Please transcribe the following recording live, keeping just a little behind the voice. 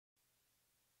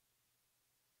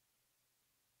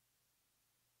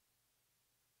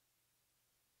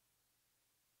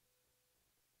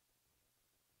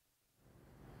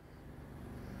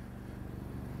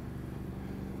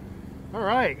All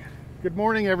right, good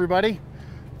morning everybody.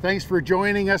 Thanks for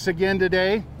joining us again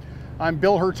today. I'm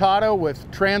Bill Hurtado with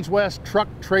Transwest Truck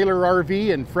Trailer RV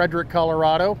in Frederick,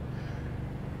 Colorado.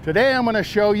 Today I'm going to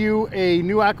show you a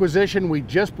new acquisition we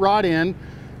just brought in.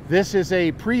 This is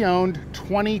a pre-owned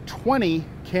 2020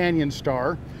 Canyon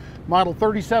Star, model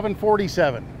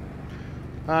 3747.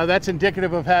 That's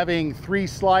indicative of having 3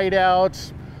 slide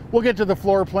outs. We'll get to the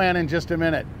floor plan in just a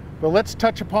minute, but let's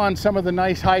touch upon some of the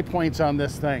nice high points on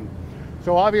this thing.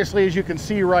 So obviously, as you can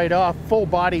see right off, full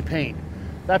body paint.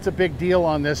 That's a big deal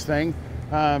on this thing.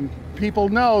 People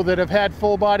know that have had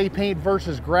full body paint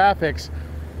versus graphics.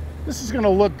 This is going to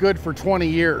look good for 20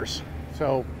 years.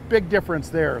 So big difference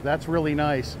there. That's really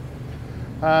nice.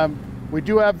 We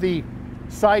do have the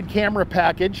side camera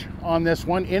package on this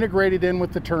one integrated in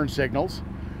with the turn signals.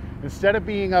 Instead of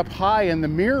being up high in the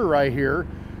mirror right here,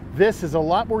 this is a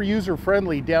lot more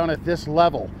user-friendly down at this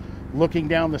level, looking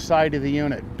down the side of the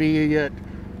unit, be it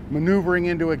maneuvering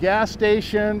into a gas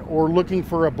station or looking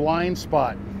for a blind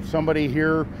spot. Somebody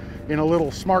here in a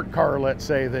little smart car, let's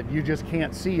say, that you just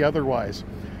can't see otherwise.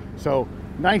 So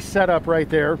nice setup right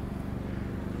there.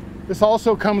 This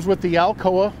also comes with the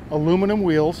Alcoa aluminum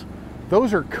wheels.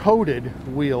 Those are coated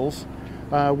wheels,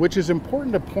 which is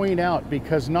important to point out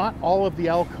because not all of the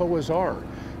Alcoas are.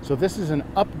 So this is an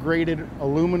upgraded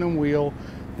aluminum wheel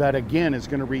that again is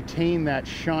going to retain that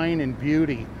shine and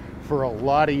beauty for a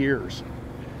lot of years.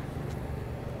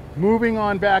 Moving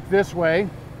on back this way,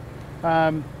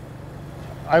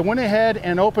 I went ahead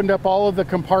and opened up all of the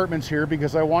compartments here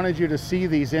because I wanted you to see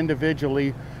these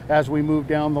individually as we move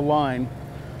down the line.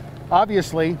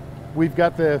 Obviously, we've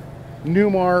got the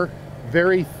Newmar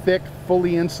very thick,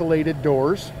 fully insulated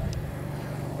doors.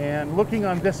 And looking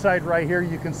on this side right here,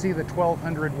 you can see the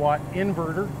 1200 watt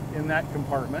inverter in that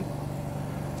compartment.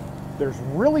 There's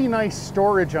really nice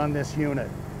storage on this unit.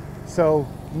 So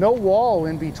no wall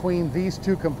in between these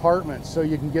two compartments, so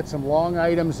you can get some long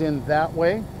items in that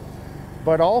way.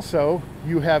 But also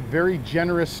you have very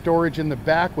generous storage in the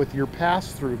back with your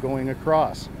pass-through going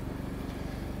across.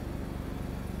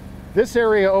 This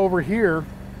area over here,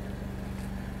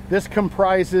 this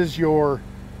comprises your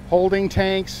holding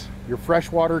tanks. Your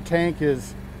freshwater tank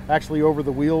is actually over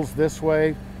the wheels this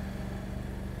way.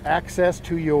 Access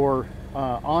to your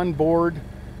onboard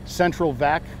central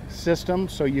vac system,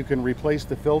 so you can replace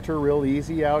the filter real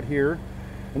easy out here.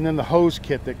 And then the hose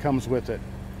kit that comes with it.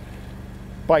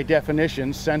 By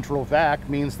definition, central vac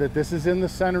means that this is in the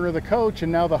center of the coach,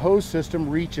 and now the hose system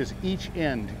reaches each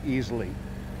end easily.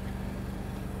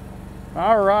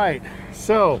 All right,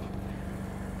 so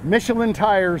Michelin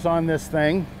tires on this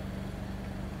thing.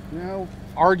 You know,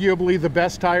 arguably the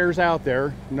best tires out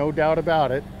there, no doubt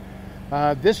about it.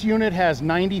 This unit has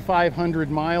 9,500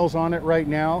 miles on it right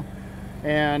now,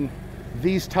 and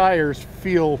these tires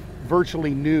feel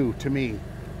virtually new to me.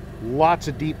 Lots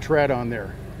of deep tread on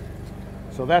there.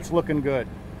 So that's looking good.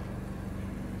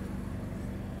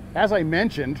 As I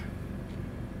mentioned,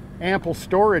 ample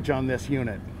storage on this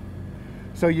unit.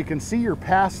 So you can see your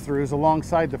pass-throughs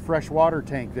alongside the fresh water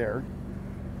tank there.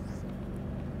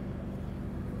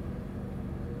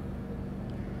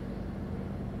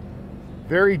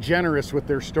 Very generous with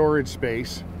their storage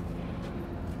space.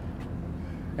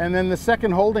 And then the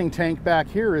second holding tank back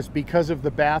here is because of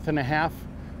the 1.5 bath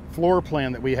floor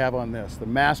plan that we have on this. The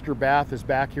master bath is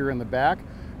back here in the back.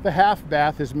 The half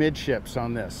bath is midships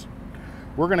on this.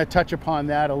 We're going to touch upon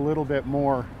that a little bit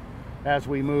more as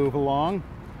we move along.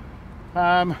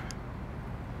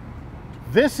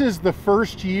 This is the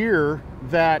first year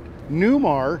that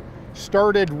Newmar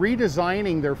started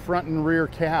redesigning their front and rear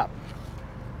cap.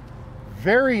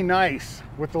 Very nice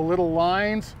with the little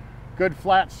lines, good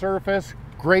flat surface,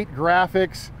 great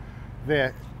graphics,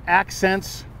 the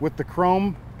accents with the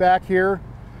chrome back here.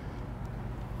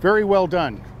 Very well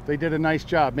done. They did a nice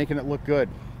job making it look good.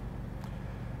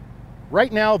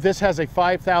 Right now, this has a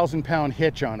 5,000 pound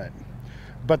hitch on it,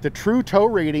 but the true tow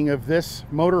rating of this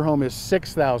motorhome is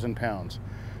 6,000 pounds.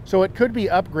 So it could be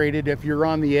upgraded if you're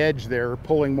on the edge there,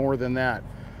 pulling more than that.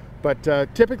 But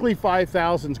typically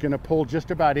 5,000 is going to pull just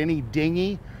about any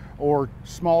dinghy or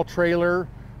small trailer,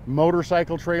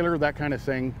 motorcycle trailer, that kind of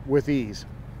thing with ease.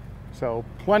 So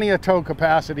plenty of tow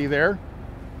capacity there.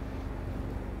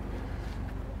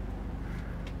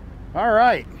 All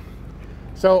right,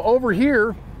 so over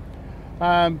here,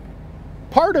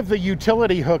 part of the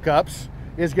utility hookups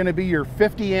is going to be your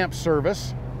 50 amp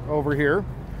service over here.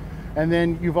 And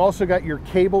then you've also got your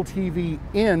cable TV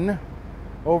in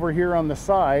over here on the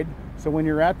side. So when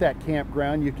you're at that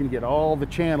campground, you can get all the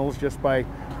channels just by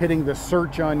hitting the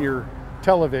search on your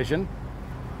television.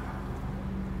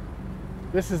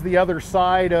 This is the other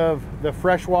side of the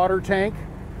freshwater tank.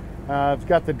 It's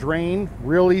got the drain,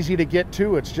 real easy to get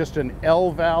to. It's just an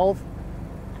L valve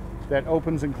that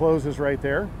opens and closes right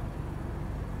there.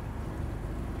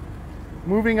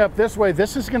 Moving up this way,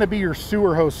 this is going to be your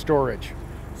sewer hose storage.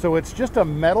 So it's just a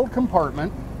metal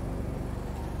compartment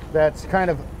that's kind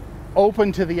of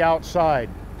open to the outside.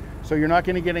 So you're not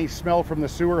going to get any smell from the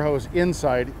sewer hose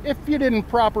inside if you didn't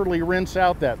properly rinse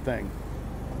out that thing.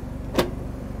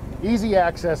 Easy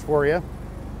access for you.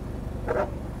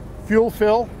 Fuel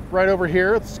fill right over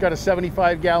here. It's got a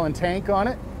 75-gallon tank on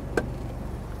it.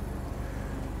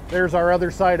 There's our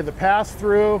other side of the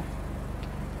pass-through.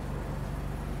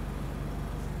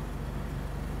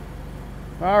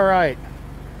 All right.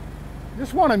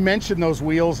 Just want to mention those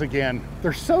wheels again.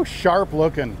 They're so sharp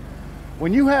looking.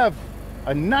 When you have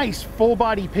a nice full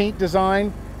body paint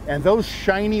design and those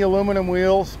shiny aluminum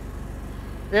wheels,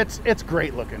 it's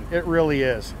great looking. It really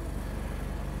is.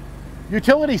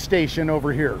 Utility station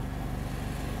over here.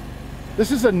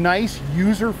 This is a nice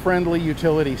user-friendly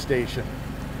utility station.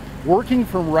 Working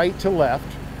from right to left,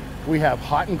 we have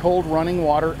hot and cold running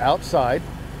water outside.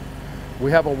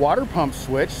 We have a water pump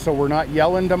switch, so we're not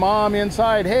yelling to mom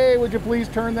inside, hey, would you please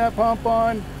turn that pump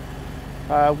on?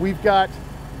 We've got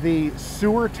the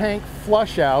sewer tank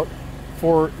flush out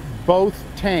for both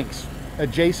tanks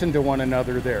adjacent to one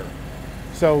another there.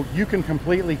 So you can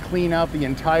completely clean out the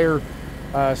entire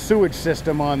sewage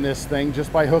system on this thing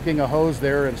just by hooking a hose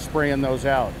there and spraying those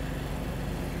out.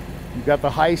 You've got the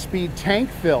high-speed tank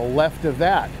fill left of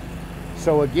that.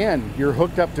 So again, you're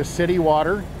hooked up to city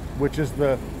water, which is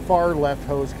the far left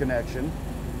hose connection.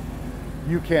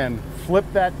 You can flip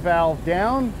that valve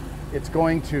down. It's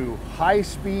going to high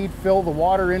speed fill the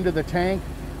water into the tank.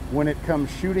 When it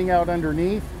comes shooting out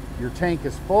underneath, your tank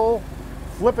is full.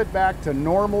 Flip it back to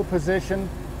normal position.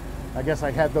 I guess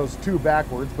I had those two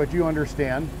backwards, but you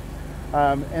understand.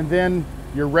 And then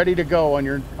you're ready to go on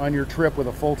your trip with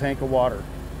a full tank of water.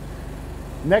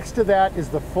 Next to that is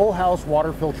the full house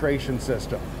water filtration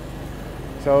system.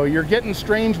 So you're getting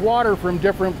strange water from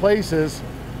different places.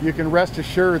 You can rest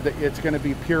assured that it's going to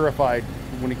be purified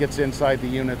when it gets inside the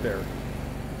unit there.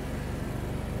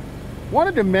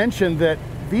 Wanted to mention that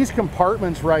these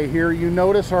compartments right here, you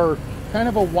notice, are kind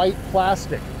of a white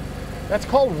plastic. That's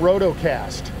called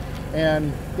rotocast,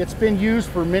 and it's been used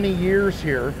for many years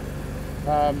here.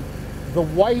 The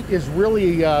white is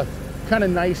really kind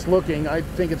of nice looking. I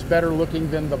think it's better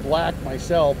looking than the black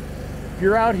myself. If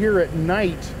you're out here at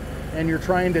night and you're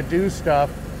trying to do stuff,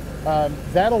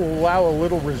 that'll allow a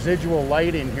little residual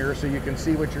light in here so you can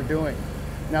see what you're doing.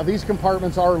 Now these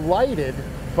compartments are lighted,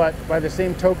 but by the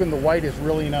same token, the white is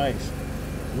really nice.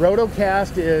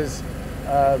 Rotocast is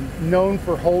known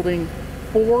for holding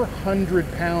 400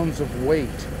 pounds of weight,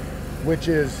 which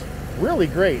is really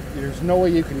great. There's no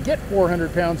way you can get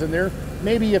 400 pounds in there,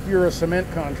 maybe if you're a cement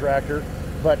contractor,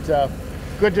 but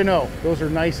good to know. Those are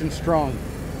nice and strong.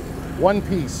 One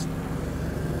piece.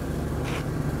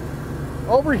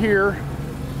 Over here,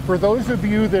 for those of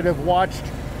you that have watched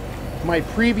my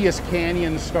previous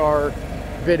Canyon Star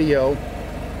video,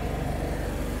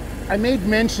 I made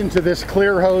mention to this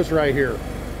clear hose right here.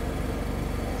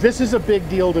 This is a big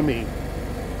deal to me.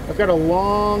 I've got a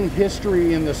long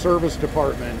history in the service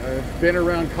department. I've been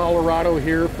around Colorado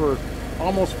here for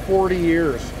almost 40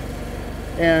 years.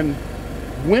 And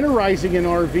winterizing an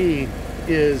RV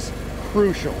is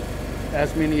crucial,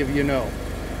 as many of you know.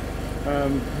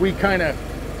 We kind of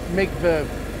make the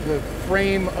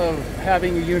frame of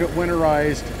having a unit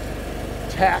winterized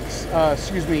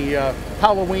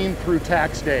Halloween through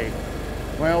tax day.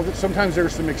 Well, sometimes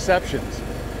there's some exceptions.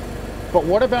 But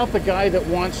what about the guy that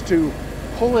wants to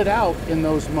pull it out in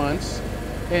those months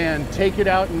and take it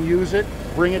out and use it,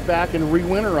 bring it back and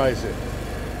re-winterize it?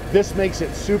 This makes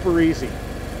it super easy.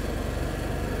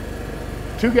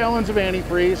 2 gallons of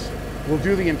antifreeze will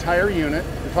do the entire unit.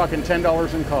 We're talking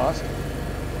 $10 in cost.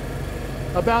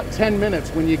 About 10 minutes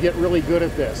when you get really good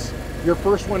at this. Your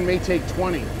first one may take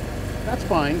 20. That's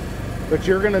fine, but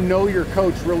you're gonna know your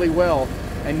coach really well,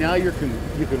 and now you can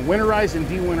winterize and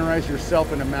de-winterize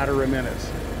yourself in a matter of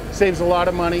minutes. Saves a lot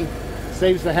of money,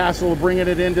 saves the hassle of bringing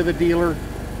it into the dealer.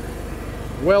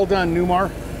 Well done,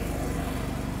 Newmar.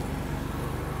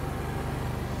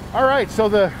 All right, so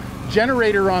the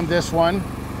generator on this one,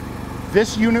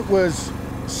 this unit was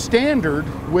standard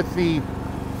with the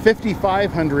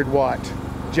 5,500 watt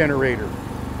generator.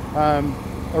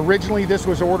 Originally this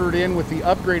was ordered in with the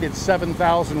upgraded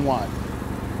 7,000 watt.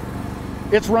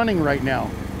 It's running right now,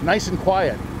 nice and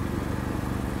quiet.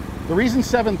 The reason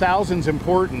 7,000 is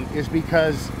important is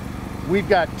because we've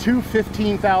got two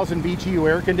 15,000 BTU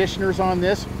air conditioners on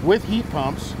this with heat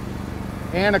pumps,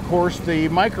 and of course the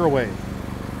microwave.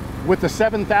 With the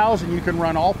 7000, you can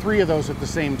run all three of those at the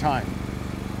same time.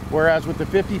 Whereas with the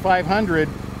 5500,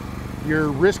 you're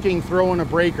risking throwing a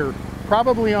breaker,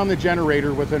 probably on the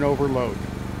generator with an overload.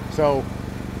 So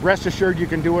rest assured you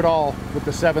can do it all with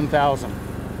the 7000.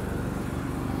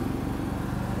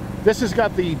 This has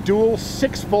got the dual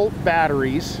 6-volt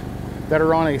batteries that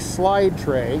are on a slide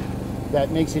tray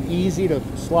that makes it easy to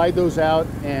slide those out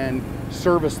and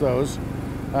service those.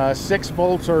 6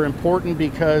 volts are important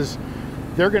because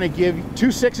they're going to give, 2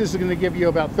 6s is going to give you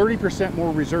about 30%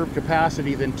 more reserve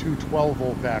capacity than 2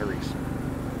 12-volt batteries.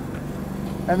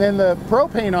 And then the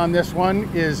propane on this one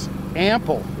is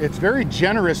ample. It's very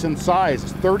generous in size.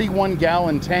 It's a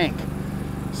 31-gallon tank.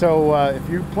 So if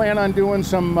you plan on doing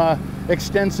some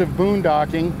extensive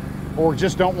boondocking or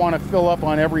just don't want to fill up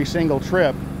on every single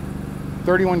trip,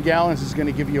 31 gallons is going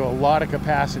to give you a lot of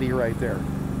capacity right there.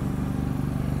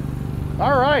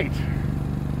 All right.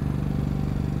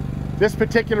 This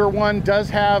particular one does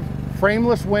have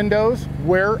frameless windows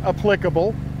where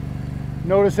applicable.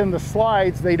 Notice in the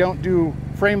slides they don't do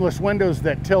frameless windows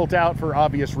that tilt out for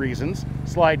obvious reasons,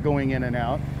 slide going in and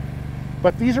out.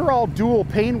 But these are all dual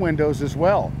pane windows as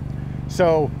well.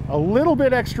 So a little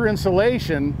bit extra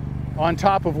insulation on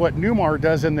top of what Newmar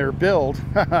does in their build,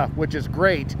 which is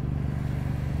great.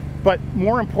 But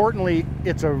more importantly,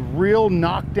 it's a real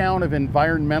knockdown of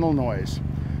environmental noise.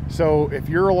 So if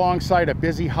you're alongside a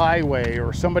busy highway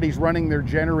or somebody's running their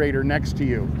generator next to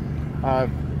you,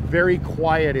 very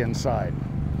quiet inside.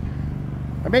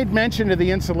 I made mention of the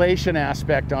insulation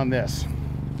aspect on this.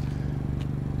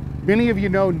 Many of you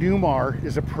know Newmar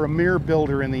is a premier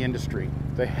builder in the industry.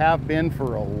 They have been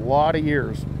for a lot of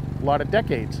years, a lot of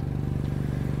decades.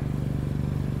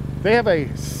 They have a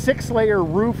 6-layer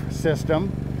roof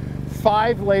system,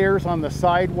 5 layers on the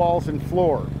sidewalls and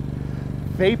floor,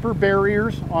 vapor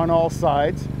barriers on all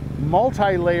sides,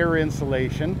 multi-layer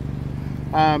insulation.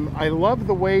 I love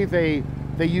the way they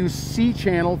use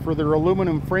C-channel for their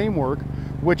aluminum framework,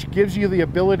 which gives you the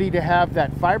ability to have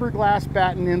that fiberglass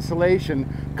batten insulation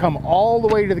come all the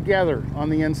way together on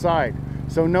the inside,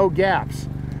 so no gaps.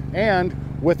 And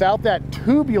without that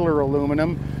tubular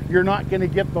aluminum, you're not going to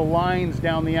get the lines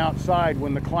down the outside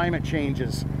when the climate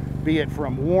changes, be it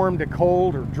from warm to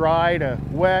cold or dry to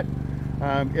wet.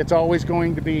 It's always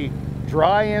going to be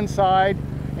dry inside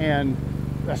and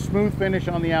a smooth finish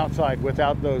on the outside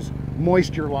without those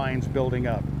moisture lines building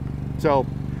up. So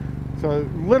a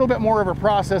little bit more of a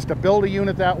process to build a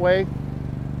unit that way,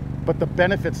 but the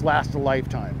benefits last a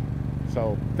lifetime.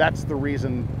 So that's the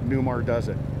reason Newmar does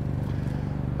it.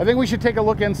 I think we should take a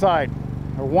look inside.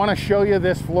 I want to show you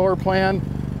this floor plan.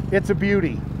 It's a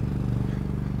beauty.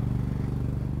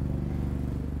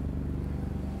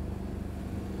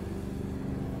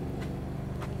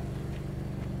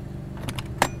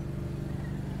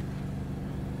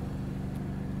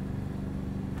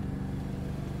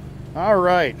 All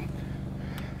right.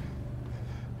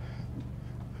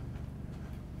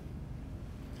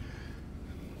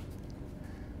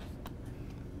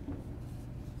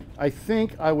 I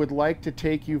think I would like to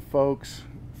take you folks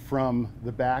from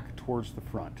the back towards the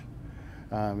front.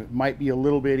 It might be a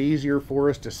little bit easier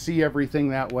for us to see everything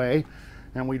that way,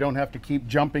 and we don't have to keep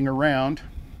jumping around.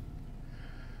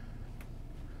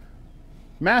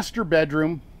 Master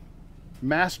bedroom,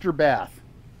 master bath.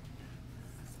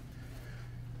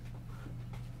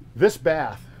 This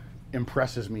bath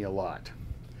impresses me a lot.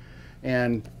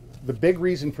 And the big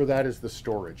reason for that is the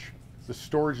storage. The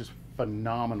storage is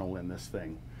phenomenal in this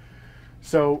thing.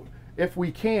 So if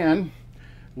we can,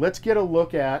 let's get a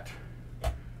look at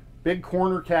big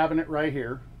corner cabinet right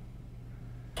here.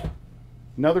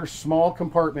 Another small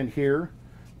compartment here.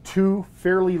 2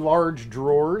 fairly large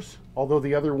drawers, although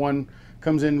the other one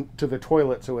comes into the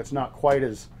toilet, so it's not quite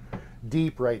as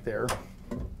deep right there.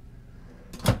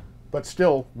 But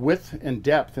still, width and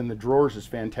depth in the drawers is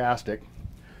fantastic.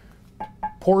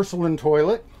 Porcelain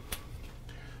toilet,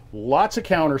 lots of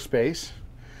counter space,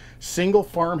 single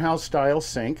farmhouse style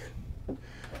sink,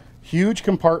 huge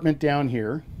compartment down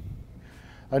here,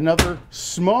 another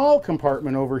small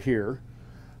compartment over here.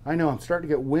 I know, I'm starting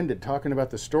to get winded talking about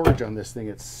the storage on this thing.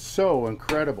 It's so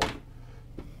incredible.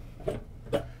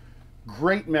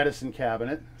 Great medicine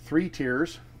cabinet, 3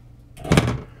 tiers.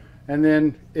 And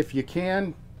then if you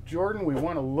can, Jordan, we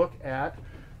want to look at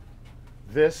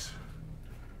this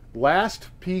last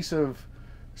piece of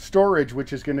storage,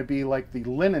 which is going to be like the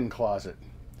linen closet.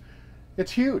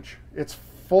 It's huge. It's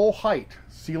full height,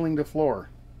 ceiling to floor.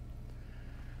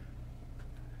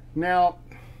 Now,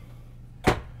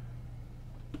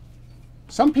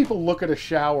 some people look at a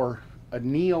shower, a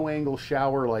neo-angle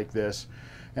shower like this,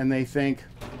 and they think,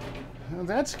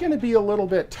 that's going to be a little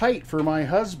bit tight for my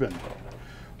husband.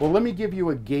 Well, let me give you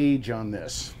a gauge on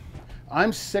this.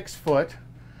 I'm 6 foot,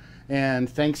 and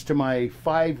thanks to my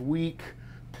 5-week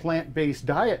plant-based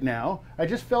diet now, I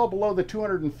just fell below the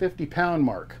 250-pound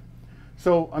mark.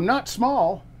 So I'm not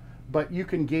small, but you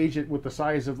can gauge it with the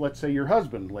size of, let's say, your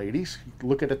husband, ladies.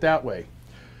 Look at it that way.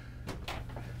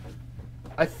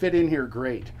 I fit in here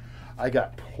great. I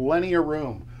got plenty of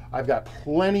room. I've got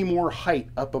plenty more height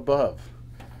up above.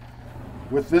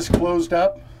 With this closed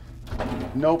up,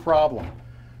 no problem.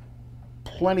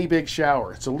 Plenty big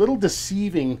shower. It's a little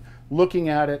deceiving looking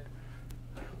at it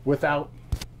without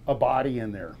a body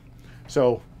in there.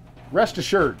 So rest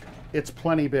assured, it's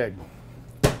plenty big.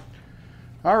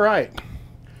 All right,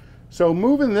 so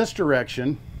moving this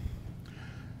direction,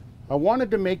 I wanted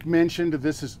to make mention to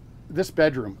this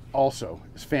bedroom also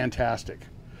is fantastic.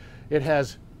 It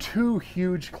has 2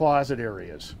 huge closet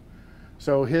areas.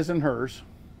 So his and hers,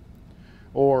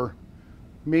 or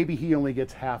maybe he only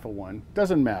gets half of one,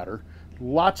 doesn't matter.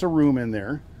 Lots of room in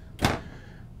there.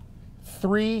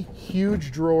 3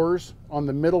 huge drawers on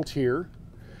the middle tier,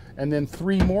 and then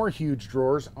 3 more huge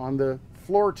drawers on the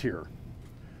floor tier.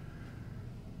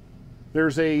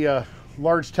 There's a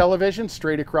large television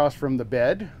straight across from the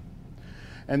bed.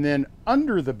 And then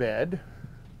under the bed,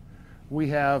 we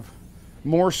have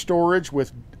more storage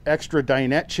with extra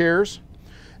dinette chairs.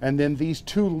 And then these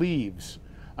 2 leaves.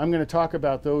 I'm going to talk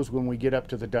about those when we get up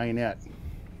to the dinette.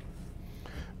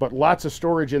 But lots of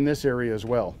storage in this area as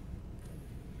well.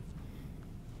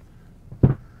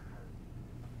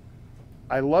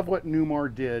 I love what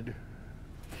Newmar did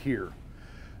here.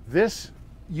 This,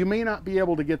 you may not be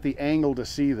able to get the angle to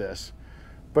see this,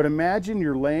 but imagine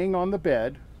you're laying on the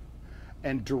bed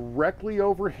and directly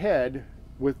overhead,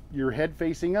 with your head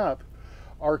facing up,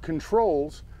 are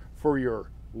controls for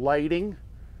your lighting,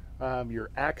 your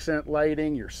accent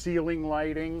lighting, your ceiling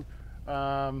lighting,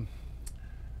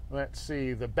 let's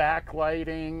see, the back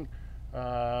lighting,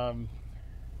 high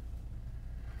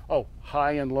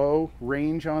and low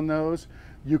range on those.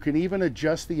 You can even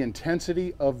adjust the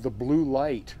intensity of the blue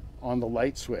light on the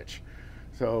light switch.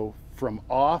 So from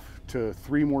off to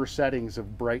 3 more settings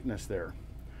of brightness there.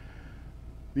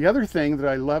 The other thing that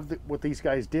I love that what these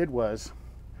guys did was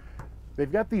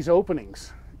they've got these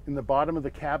openings in the bottom of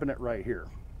the cabinet right here.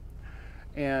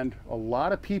 And a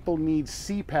lot of people need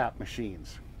CPAP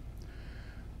machines.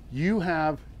 You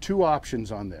have 2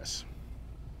 options on this.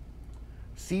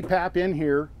 CPAP in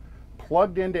here,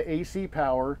 plugged into AC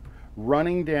power,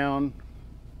 running down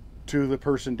to the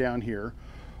person down here.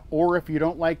 Or if you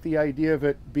don't like the idea of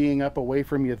it being up away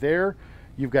from you there,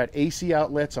 you've got AC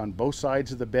outlets on both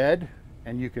sides of the bed,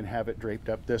 and you can have it draped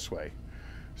up this way.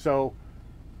 So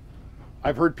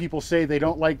I've heard people say they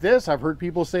don't like this. I've heard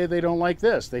people say they don't like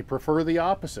this. They prefer the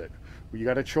opposite. You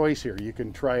got a choice here. You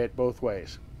can try it both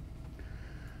ways.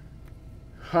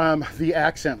 The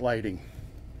accent lighting,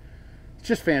 it's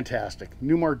just fantastic.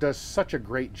 Newmar does such a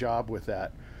great job with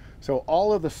that. So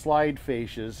all of the slide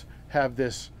fascias have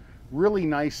this really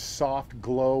nice soft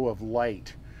glow of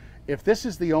light. If this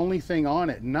is the only thing on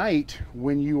at night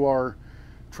when you are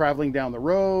traveling down the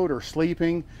road or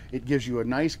sleeping, it gives you a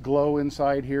nice glow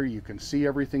inside here. You can see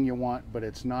everything you want, but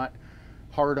it's not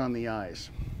hard on the eyes.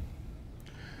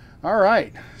 All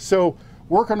right, so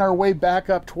working our way back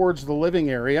up towards the living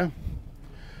area.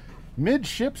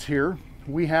 Midships here,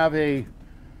 we have a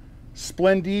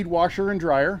Splendide washer and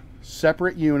dryer,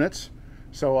 separate units.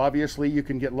 So obviously you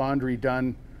can get laundry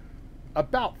done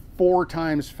about 4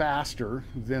 times faster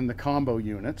than the combo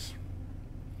units.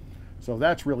 So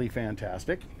that's really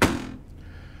fantastic.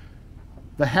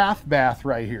 The half bath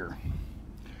right here.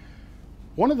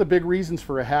 One of the big reasons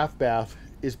for a half bath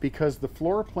is because the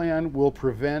floor plan will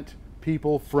prevent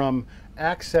people from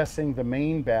accessing the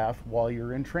main bath while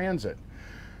you're in transit.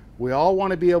 We all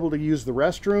want to be able to use the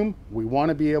restroom. We want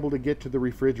to be able to get to the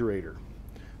refrigerator.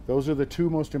 Those are the 2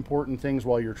 most important things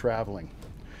while you're traveling.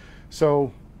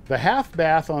 So the half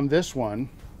bath on this one,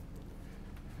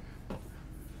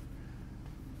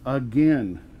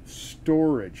 again,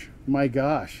 storage. My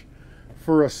gosh,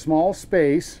 for a small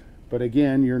space, but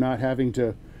again, you're not having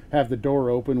to have the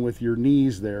door open with your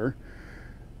knees there.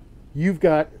 You've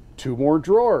got 2 more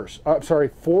drawers.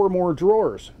 4 more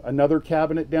drawers. Another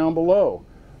cabinet down below.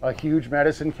 A huge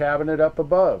medicine cabinet up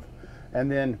above.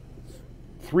 And then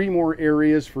 3 more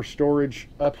areas for storage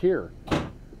up here.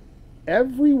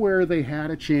 Everywhere they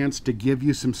had a chance to give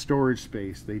you some storage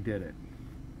space, they did it.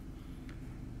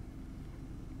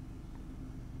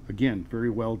 Again, very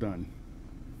well done.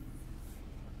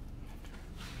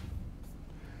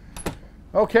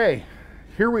 Okay,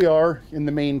 here we are in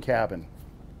the main cabin.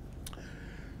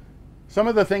 Some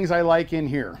of the things I like in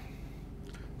here.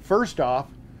 First off,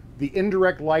 the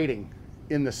indirect lighting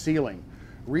in the ceiling,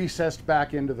 recessed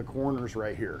back into the corners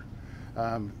right here.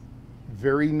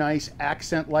 Very nice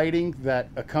accent lighting that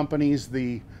accompanies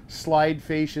the slide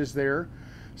fascias there.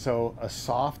 So a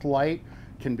soft light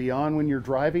can be on when you're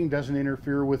driving, doesn't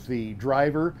interfere with the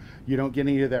driver. You don't get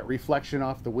any of that reflection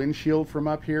off the windshield from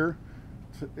up here.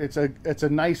 It's a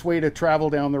nice way to travel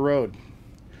down the road.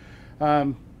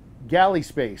 Galley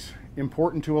space,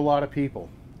 important to a lot of people.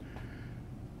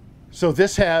 So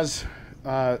this has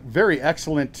very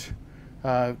excellent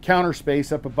counter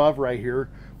space up above right here.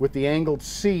 With the angled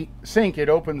sink, it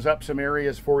opens up some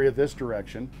areas for you this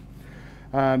direction.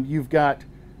 You've got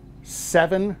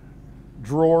 7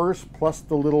 drawers plus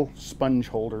the little sponge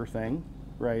holder thing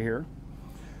right here.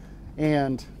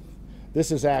 And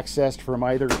this is accessed from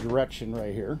either direction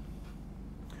right here.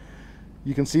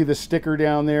 You can see the sticker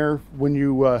down there. When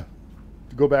you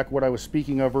to go back what I was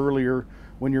speaking of earlier,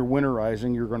 when you're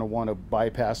winterizing, you're going to want to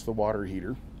bypass the water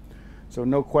heater. So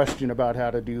no question about how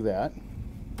to do that.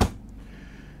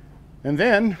 And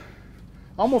then,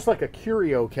 almost like a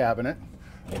curio cabinet,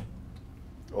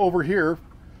 over here,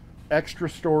 extra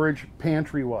storage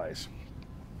pantry-wise.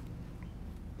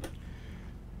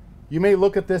 You may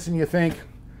look at this and you think,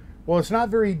 well, it's not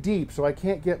very deep, so I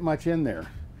can't get much in there.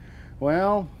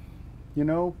 Well, you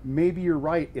know, maybe you're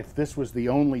right if this was the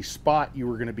only spot you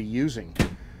were going to be using.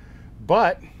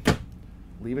 But,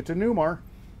 leave it to Newmar.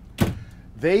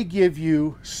 They give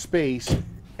you space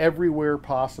everywhere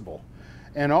possible.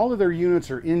 And all of their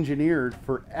units are engineered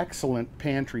for excellent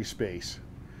pantry space.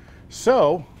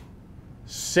 So,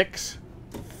 6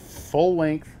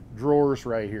 full-length drawers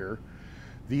right here.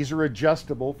 These are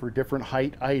adjustable for different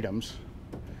height items.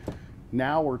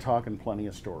 Now we're talking plenty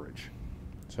of storage.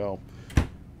 So,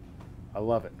 I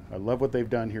love it. I love what they've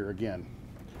done here again.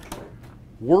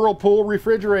 Whirlpool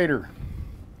refrigerator.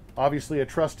 Obviously a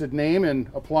trusted name in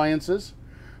appliances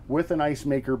with an ice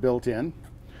maker built in.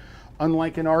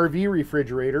 Unlike an RV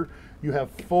refrigerator, you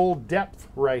have full depth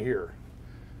right here.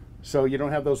 So you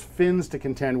don't have those fins to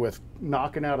contend with,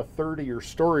 knocking out a third of your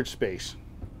storage space.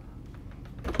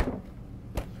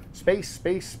 Space,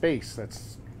 space, space.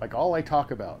 That's like all I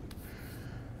talk about.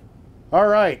 All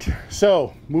right,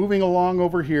 so moving along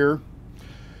over here.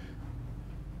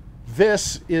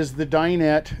 This is the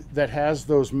dinette that has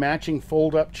those matching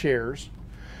fold-up chairs.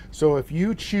 So if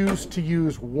you choose to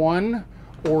use 1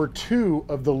 or 2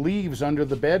 of the leaves under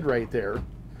the bed right there,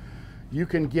 you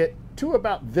can get to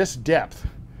about this depth.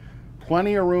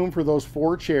 Plenty of room for those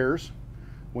 4 chairs.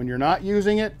 When you're not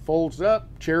using it, folds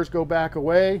up, chairs go back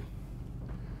away.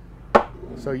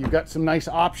 So you've got some nice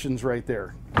options right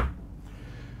there.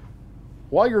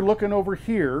 While you're looking over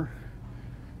here,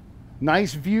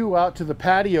 nice view out to the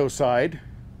patio side,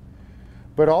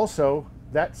 but also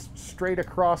that's straight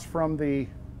across from the,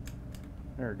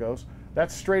 there it goes.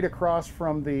 That's straight across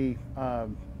from the,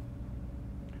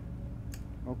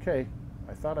 okay,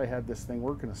 I thought I had this thing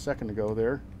working a second ago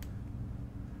there.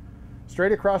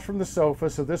 Straight across from the sofa,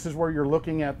 so this is where you're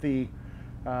looking at the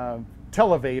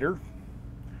televator,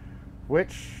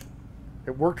 which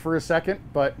it worked for a second,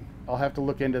 but I'll have to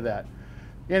look into that.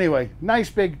 Anyway, nice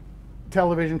big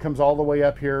television comes all the way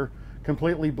up here,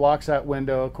 completely blocks that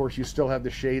window. Of course, you still have the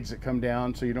shades that come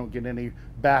down so you don't get any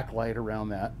backlight around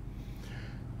that.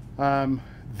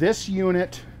 This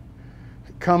unit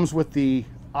comes with the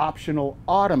optional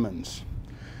ottomans.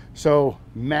 So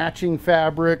matching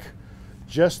fabric,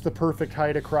 just the perfect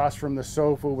height across from the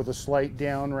sofa with a slight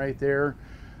down right there.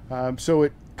 So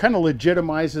it kind of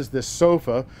legitimizes this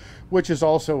sofa, which is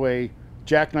also a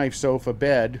jackknife sofa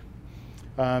bed,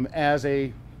 as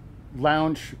a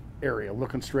lounge area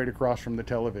looking straight across from the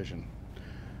television.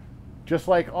 Just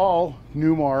like all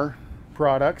Newmar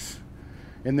products,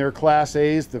 in their Class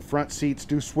A's, the front seats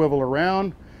do swivel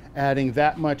around, adding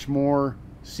that much more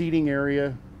seating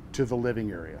area to the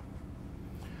living area.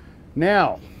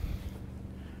 Now,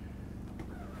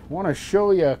 I want to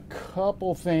show you a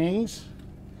couple things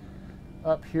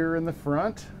up here in the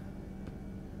front.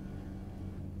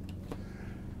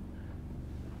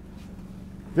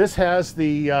 This has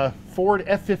the Ford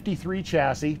F53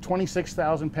 chassis,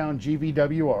 26,000 pound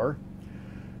GVWR.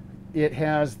 It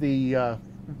has the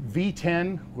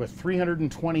V10 with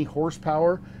 320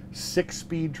 horsepower,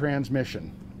 6-speed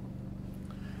transmission.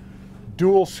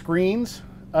 Dual screens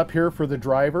up here for the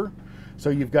driver. So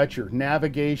you've got your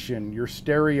navigation, your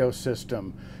stereo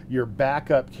system, your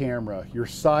backup camera, your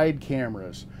side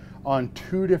cameras on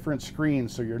 2 different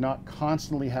screens, so you're not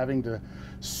constantly having to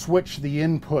switch the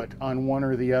input on one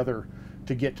or the other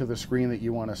to get to the screen that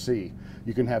you want to see.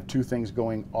 You can have 2 things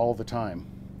going all the time.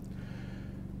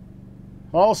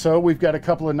 Also, we've got a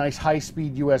couple of nice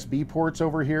high-speed USB ports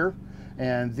over here,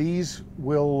 and these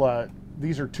are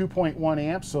 2.1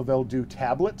 amps, so they'll do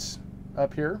tablets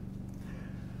up here.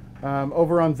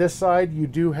 Over on this side, you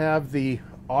do have the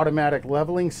automatic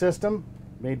leveling system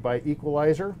made by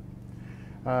Equalizer.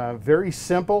 Very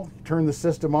simple. Turn the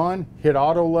system on, hit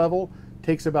auto level.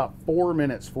 Takes about 4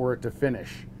 minutes for it to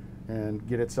finish and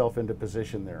get itself into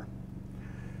position there.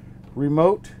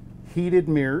 Remote heated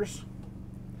mirrors.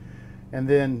 And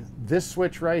then this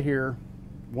switch right here,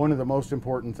 one of the most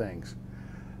important things.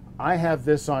 I have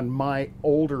this on my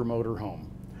older motorhome.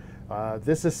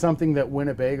 This is something that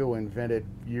Winnebago invented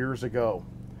years ago,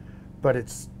 but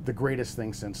it's the greatest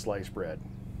thing since sliced bread.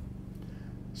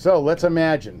 So let's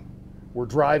imagine we're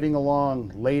driving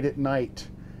along late at night.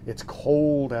 It's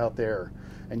cold out there,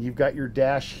 and you've got your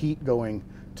dash heat going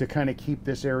to kind of keep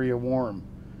this area warm.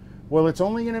 Well, it's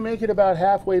only going to make it about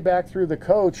halfway back through the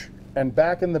coach, and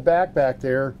back in the back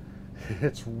there,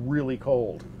 it's really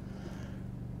cold.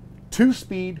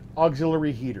 2-speed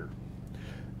auxiliary heater.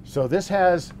 So this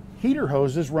has heater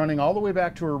hoses running all the way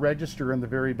back to a register in the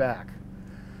very back.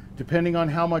 Depending on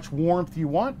how much warmth you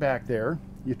want back there,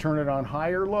 you turn it on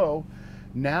high or low.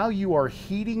 Now you are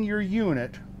heating your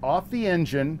unit off the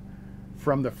engine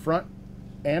from the front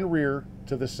and rear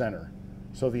to the center.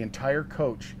 So the entire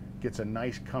coach gets a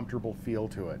nice, comfortable feel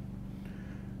to it.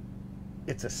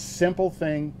 It's a simple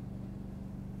thing,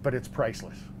 but it's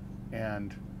priceless.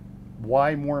 And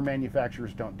why more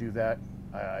manufacturers don't do that,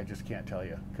 I just can't tell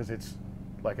you, because it's,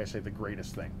 like I say, the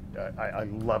greatest thing. I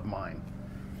love mine.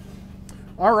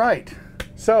 All right,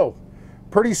 so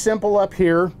pretty simple up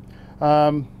here.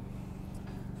 Don't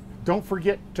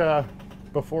forget,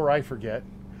 before I forget,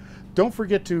 don't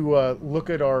forget to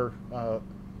look at our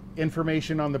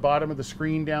information on the bottom of the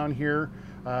screen down here.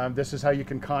 This is how you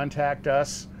can contact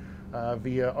us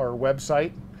via our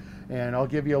website. And I'll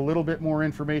give you a little bit more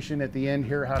information at the end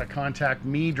here, how to contact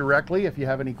me directly if you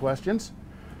have any questions.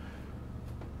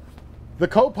 The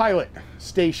co-pilot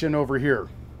station over here.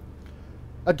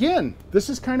 Again, this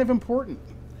is kind of important.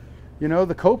 You know,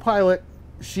 the co-pilot,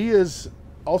 she is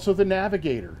also the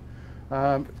navigator.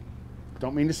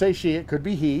 Don't mean to say she, it could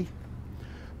be he.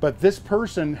 But this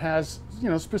person has, you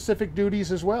know, specific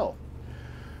duties as well.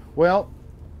 Well,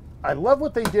 I love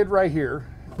what they did right here.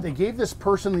 They gave this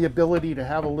person the ability to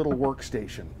have a little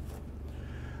workstation.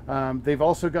 They've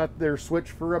also got their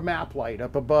switch for a map light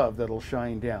up above that'll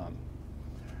shine down.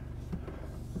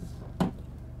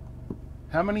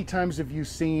 How many times have you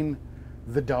seen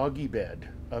the doggy bed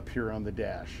up here on the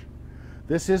dash?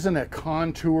 This isn't a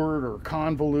contoured or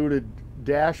convoluted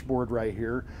dashboard right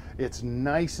here. It's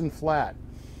nice and flat.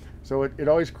 So it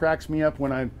always cracks me up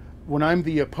when I'm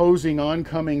the opposing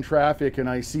oncoming traffic and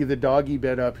I see the doggy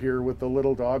bed up here with the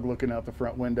little dog looking out the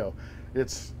front window.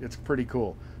 It's pretty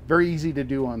cool. Very easy to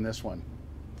do on this one.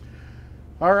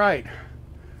 All right.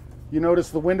 You notice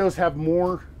the windows have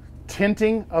more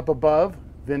tinting up above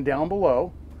than down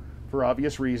below for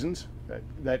obvious reasons.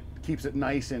 That keeps it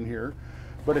nice in here.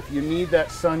 But if you need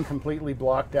that sun completely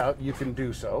blocked out, you can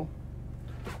do so.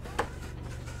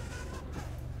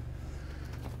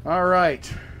 All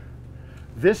right.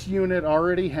 This unit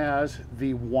already has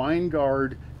the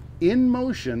Winegard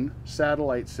in-motion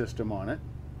satellite system on it.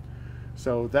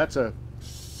 So that's a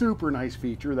super nice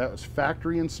feature. That was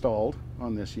factory installed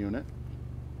on this unit.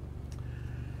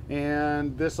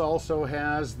 And this also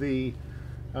has the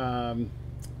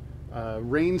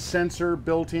rain sensor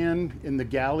built in the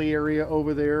galley area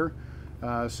over there.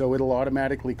 So it'll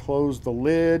automatically close the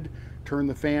lid, turn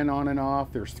the fan on and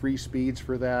off. There's 3 speeds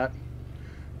for that.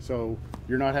 So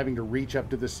you're not having to reach up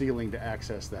to the ceiling to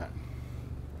access that.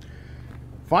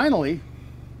 Finally,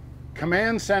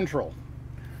 Command Central.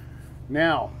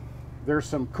 Now, there's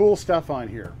some cool stuff on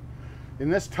here. In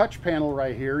this touch panel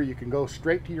right here, you can go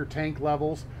straight to your tank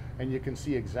levels and you can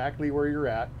see exactly where you're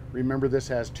at. Remember, this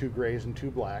has 2 grays and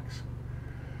 2 blacks.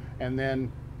 And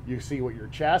then you see what your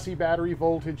chassis battery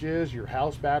voltage is, your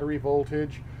house battery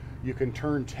voltage. You can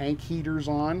turn tank heaters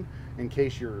on in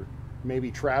case you're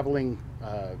maybe traveling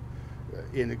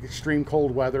in extreme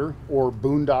cold weather or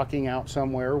boondocking out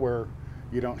somewhere where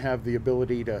you don't have the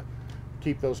ability to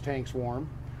keep those tanks warm.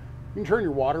 You can turn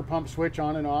your water pump switch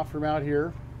on and off from out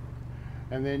here.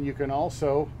 And then you can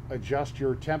also adjust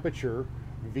your temperature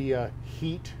via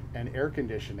heat and air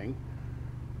conditioning.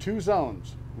 2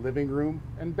 zones, living room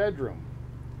and bedroom.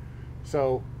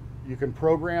 So you can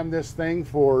program this thing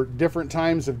for different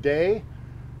times of day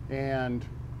and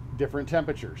different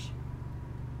temperatures.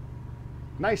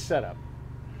 Nice setup.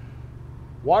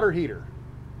 Water heater,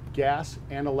 gas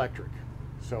and electric.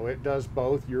 So it does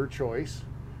both, your choice.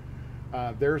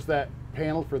 There's that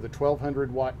panel for the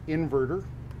 1200 watt inverter.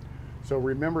 So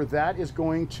remember, that is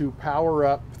going to power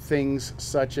up things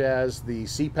such as the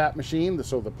CPAP machine,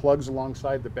 so the plugs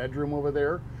alongside the bedroom over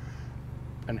there,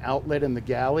 an outlet in the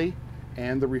galley,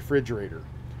 and the refrigerator.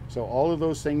 So all of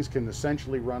those things can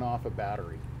essentially run off a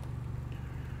battery.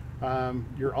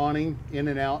 Your awning in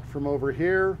and out from over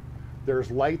here.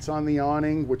 There's lights on the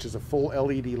awning, which is a full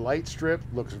LED light strip.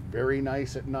 Looks very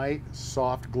nice at night.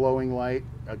 Soft glowing light.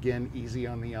 Again, easy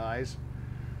on the eyes.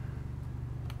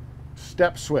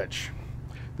 Step switch.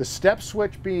 The step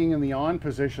switch being in the on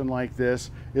position like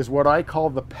this is what I call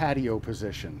the patio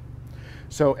position.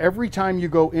 So every time you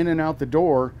go in and out the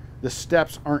door, the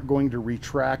steps aren't going to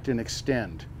retract and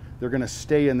extend. They're going to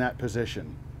stay in that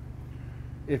position.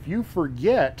 If you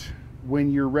forget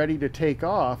when you're ready to take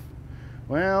off,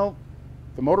 well,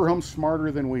 the motorhome's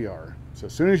smarter than we are. So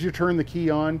as soon as you turn the key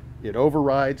on, it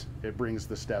overrides, it brings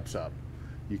the steps up.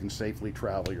 You can safely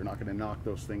travel. You're not going to knock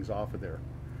those things off of there.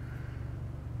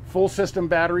 Full system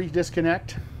battery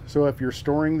disconnect. So if you're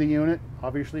storing the unit,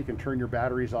 obviously you can turn your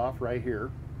batteries off right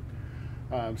here.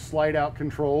 Slide out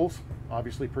controls,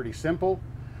 obviously pretty simple.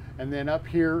 And then up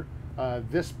here,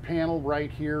 this panel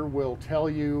right here will tell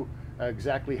you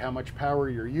exactly how much power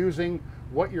you're using,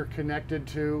 what you're connected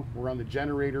to. We're on the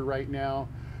generator right now.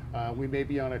 We may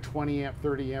be on a 20 amp,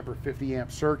 30 amp, or 50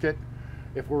 amp circuit.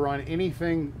 If we're on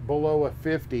anything below a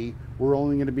 50, we're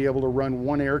only going to be able to run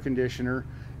one air conditioner,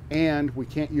 and we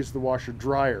can't use the washer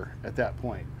dryer at that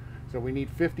point. So we need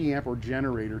 50 amp or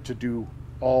generator to do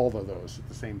all of those at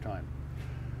the same time.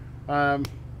 I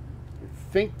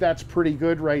think that's pretty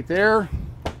good right there.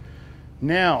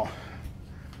 Now,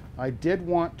 I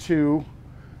thought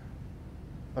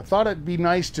it'd be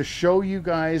nice to show you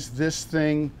guys this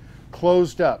thing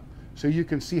closed up so you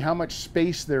can see how much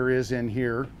space there is in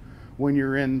here when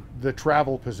you're in the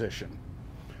travel position.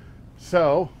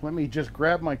 So let me just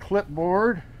grab my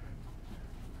clipboard.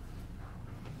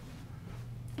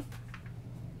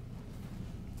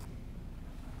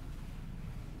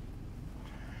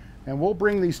 And we'll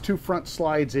bring these two front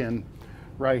slides in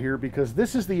right here, because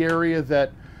this is the area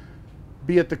that,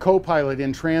 be it the co-pilot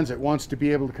in transit, wants to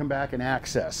be able to come back and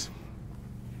access.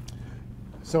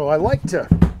 So I like to,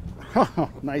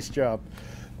 nice job.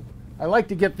 I like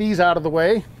to get these out of the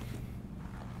way,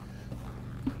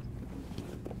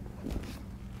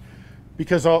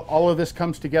 because all of this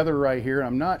comes together right here.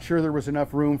 I'm not sure there was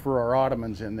enough room for our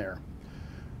ottomans in there.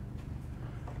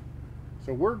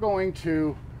 So we're going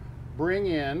to bring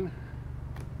in,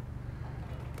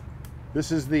 this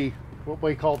is the, what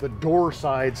we call the door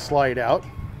side slide out.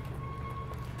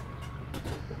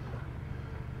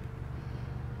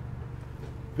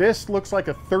 This looks like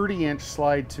a 30-inch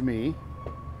slide to me.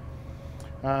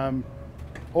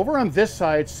 Over on this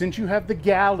side, since you have the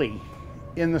galley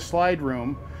in the slide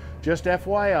room, just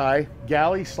FYI,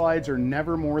 galley slides are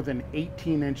never more than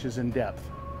 18 inches in depth.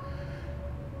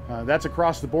 That's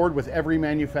across the board with every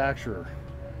manufacturer.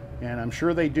 And I'm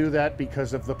sure they do that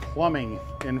because of the plumbing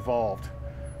involved.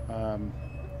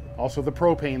 Also the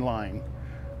propane line,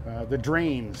 the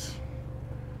drains.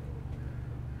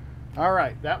 All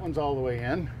right, that one's all the way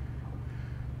in.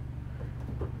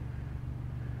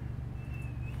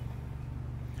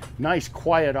 Nice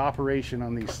quiet operation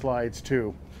on these slides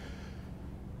too.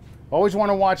 Always want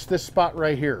to watch this spot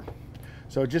right here.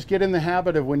 So just get in the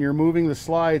habit of, when you're moving the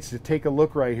slides, to take a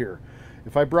look right here.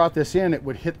 If I brought this in, it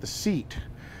would hit the seat.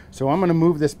 So I'm going to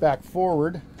move this back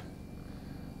forward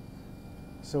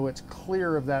so it's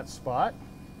clear of that spot.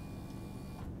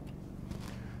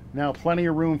 Now plenty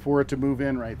of room for it to move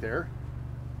in right there.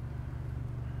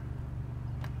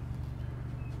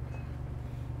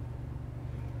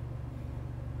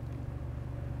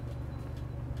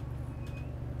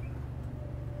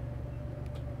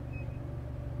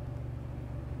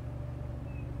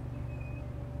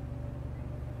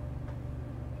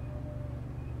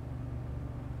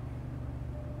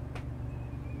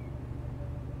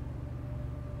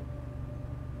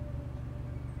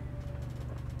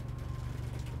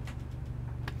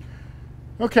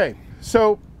 Okay,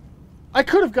 so I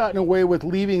could have gotten away with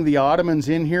leaving the ottomans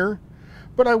in here,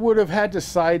 but I would have had to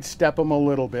sidestep them a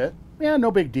little bit. Yeah,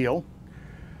 no big deal.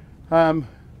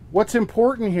 What's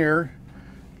important here,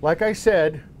 like I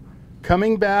said,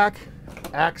 coming back,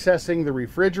 accessing the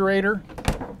refrigerator,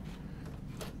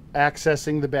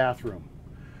 accessing the bathroom.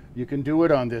 You can do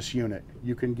it on this unit.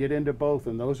 You can get into both,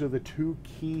 and those are the two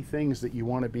key things that you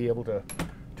want to be able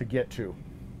to get to.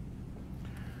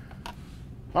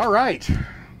 All right,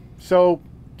 so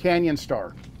Canyon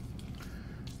Star.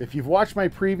 If you've watched my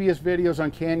previous videos on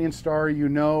Canyon Star, you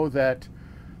know that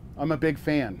I'm a big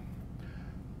fan.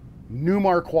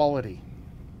 Newmar quality.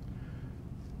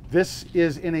 This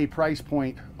is in a price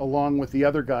point along with the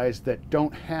other guys that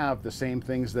don't have the same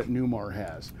things that Newmar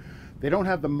has. They don't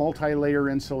have the multi-layer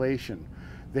insulation.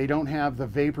 They don't have the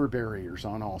vapor barriers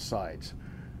on all sides.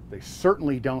 They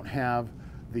certainly don't have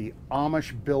the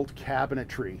Amish-built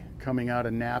cabinetry coming out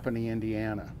of Napanee,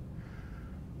 Indiana.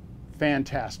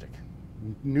 Fantastic.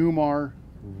 Newmar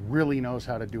really knows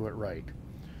how to do it right.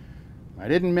 I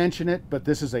didn't mention it, but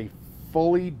this is a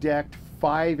fully decked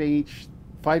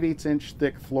 5/8 inch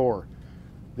thick floor.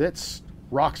 That's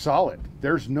rock solid.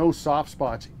 There's no soft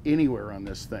spots anywhere on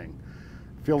this thing.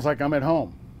 Feels like I'm at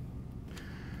home.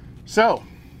 So,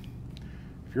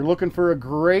 if you're looking for a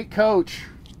great coach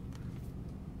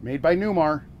made by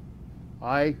Newmar,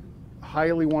 I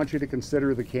highly want you to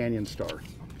consider the Canyon Star.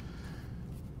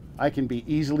 I can be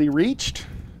easily reached.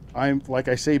 I'm, like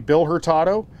I say, Bill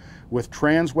Hurtado with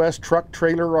Transwest Truck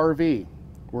Trailer RV.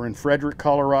 We're in Frederick,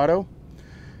 Colorado.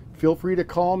 Feel free to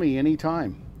call me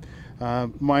anytime.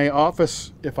 My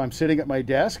office, if I'm sitting at my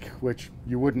desk, which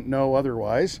you wouldn't know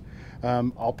otherwise,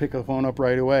 I'll pick the phone up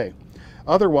right away.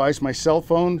 Otherwise, my cell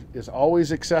phone is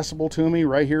always accessible to me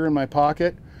right here in my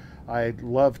pocket. I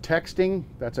love texting.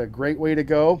 That's a great way to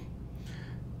go.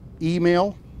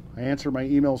 Email. I answer my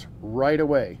emails right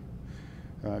away,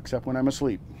 except when I'm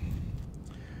asleep.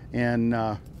 And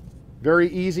very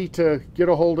easy to get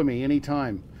a hold of me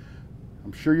anytime.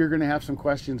 I'm sure you're going to have some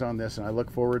questions on this, and I look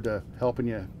forward to helping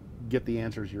you get the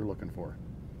answers you're looking for.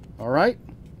 All right?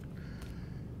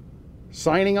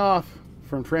 Signing off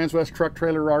from Transwest Truck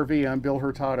Trailer RV, I'm Bill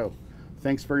Hurtado.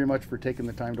 Thanks very much for taking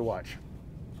the time to watch.